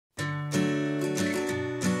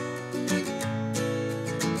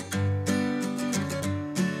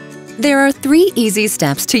There are 3 easy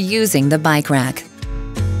steps to using the bike rack.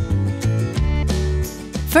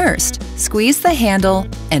 First, squeeze the handle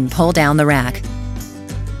and pull down the rack.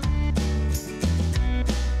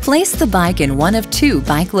 Place the bike in one of 2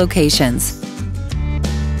 bike locations.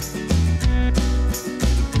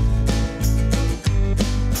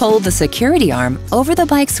 Pull the security arm over the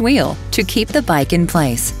bike's wheel to keep the bike in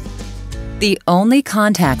place. The only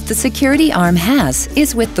contact the security arm has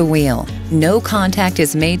is with the wheel. No contact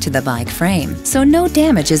is made to the bike frame, so no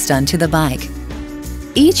damage is done to the bike.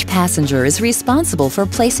 Each passenger is responsible for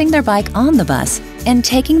placing their bike on the bus and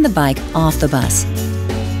taking the bike off the bus.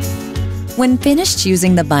 When finished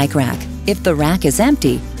using the bike rack, if the rack is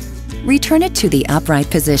empty, return it to the upright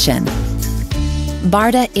position.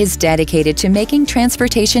 BARTA is dedicated to making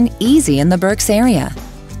transportation easy in the Berks area,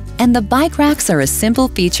 and the bike racks are a simple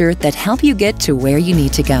feature that help you get to where you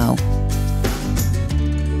need to go.